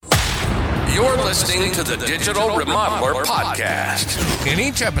You're listening to the Digital Remodeler Podcast. In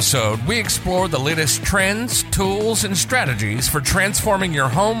each episode, we explore the latest trends, tools, and strategies for transforming your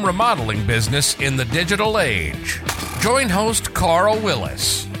home remodeling business in the digital age. Join host Carl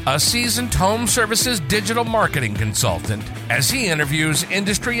Willis, a seasoned home services digital marketing consultant, as he interviews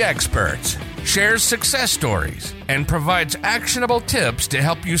industry experts, shares success stories, and provides actionable tips to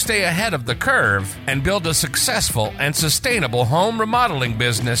help you stay ahead of the curve and build a successful and sustainable home remodeling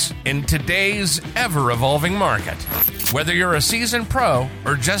business in today's ever-evolving market. Whether you're a seasoned pro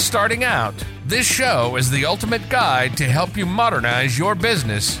or just starting out, this show is the ultimate guide to help you modernize your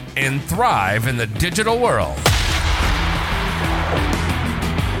business and thrive in the digital world.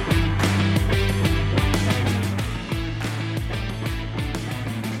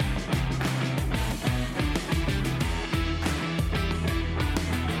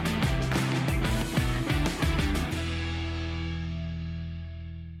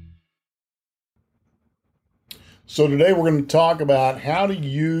 So today we're going to talk about how to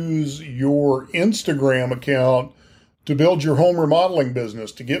use your Instagram account to build your home remodeling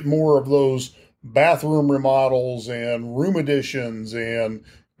business, to get more of those bathroom remodels and room additions and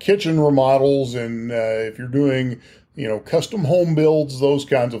kitchen remodels. And if you're doing, custom home builds, those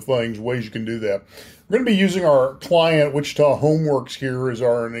kinds of things, ways you can do that. We're going to be using our client, Wichita Homeworks, here as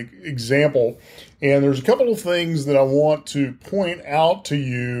our example. And there's a couple of things that I want to point out to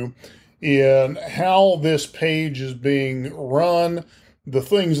you in how this page is being run, the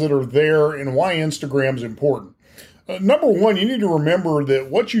things that are there, and why Instagram is important. Number one, you need to remember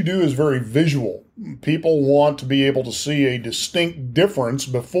that what you do is very visual. People want to be able to see a distinct difference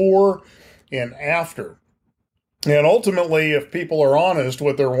before and after. And ultimately, if people are honest,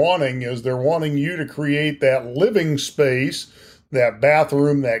 what they're wanting is they're wanting you to create that living space, that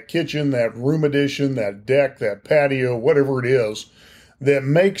bathroom, that kitchen, that room addition, that deck, that patio, whatever it is, that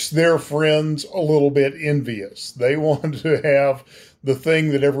makes their friends a little bit envious. They want to have the thing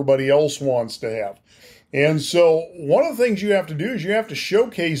that everybody else wants to have. And so one of the things you have to do is you have to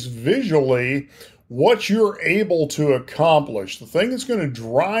showcase visually what you're able to accomplish. The thing that's going to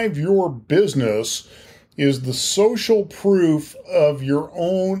drive your business is the social proof of your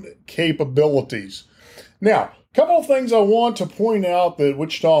own capabilities. Now, a couple of things I want to point out that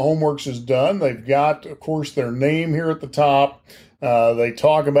Wichita Homeworks has done. They've got, of course, their name here at the top. They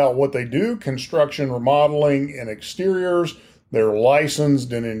talk about what they do, construction, remodeling, and exteriors. They're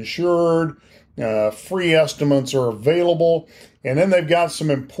licensed and insured. Free estimates are available. And then they've got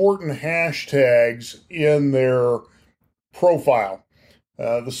some important hashtags in their profile.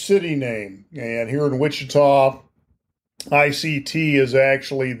 The city name. And here in Wichita, ICT is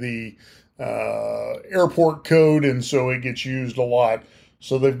actually the airport code, and so it gets used a lot.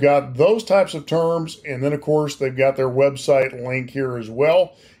 So they've got those types of terms, and then, of course, they've got their website link here as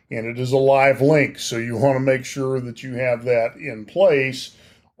well, and it is a live link, so you want to make sure that you have that in place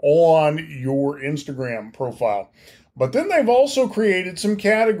on your Instagram profile. But then they've also created some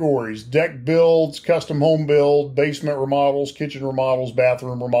categories: deck builds, custom home build, basement remodels, kitchen remodels,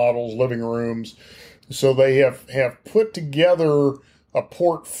 bathroom remodels, living rooms. So they have put together a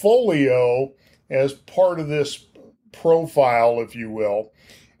portfolio as part of this profile, if you will.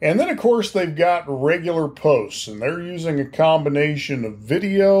 And then, of course, they've got regular posts, and they're using a combination of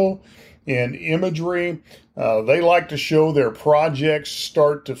video and imagery. They like to show their projects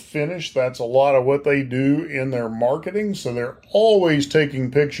start to finish. That's a lot of what they do in their marketing. So they're always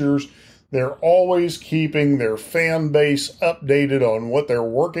taking pictures. They're always keeping their fan base updated on what they're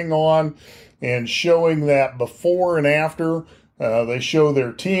working on and showing that before and after. They show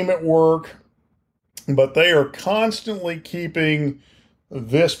their team at work. But they are constantly keeping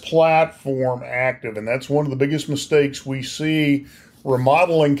this platform active, and that's one of the biggest mistakes we see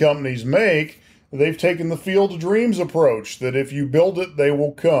remodeling companies make. They've taken the Field of Dreams approach, that if you build it, they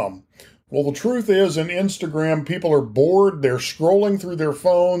will come. Well, the truth is, in Instagram, people are bored, they're scrolling through their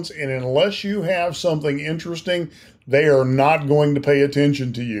phones, and unless you have something interesting, they are not going to pay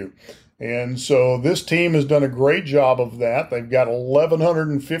attention to you. And so this team has done a great job of that. They've got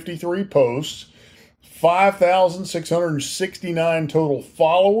 1,153 posts, 5,669 total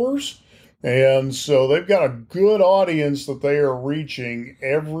followers. And so they've got a good audience that they are reaching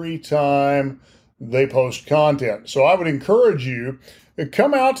every time they post content. So I would encourage you to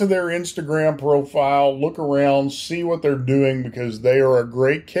come out to their Instagram profile, look around, see what they're doing, because they are a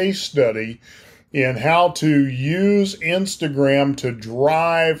great case study in how to use Instagram to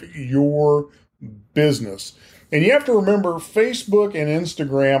drive your business. And you have to remember, Facebook and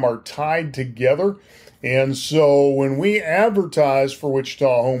Instagram are tied together. And so when we advertise for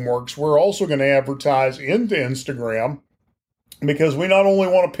Wichita Homeworks, we're also going to advertise into Instagram. because we not only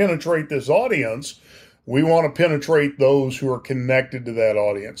want to penetrate this audience, we want to penetrate those who are connected to that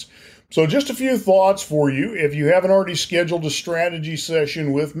audience. So just a few thoughts for you. If you haven't already scheduled a strategy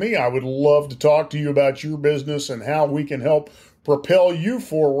session with me, I would love to talk to you about your business and how we can help propel you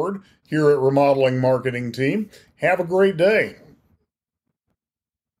forward here at Remodeling Marketing Team. Have a great day.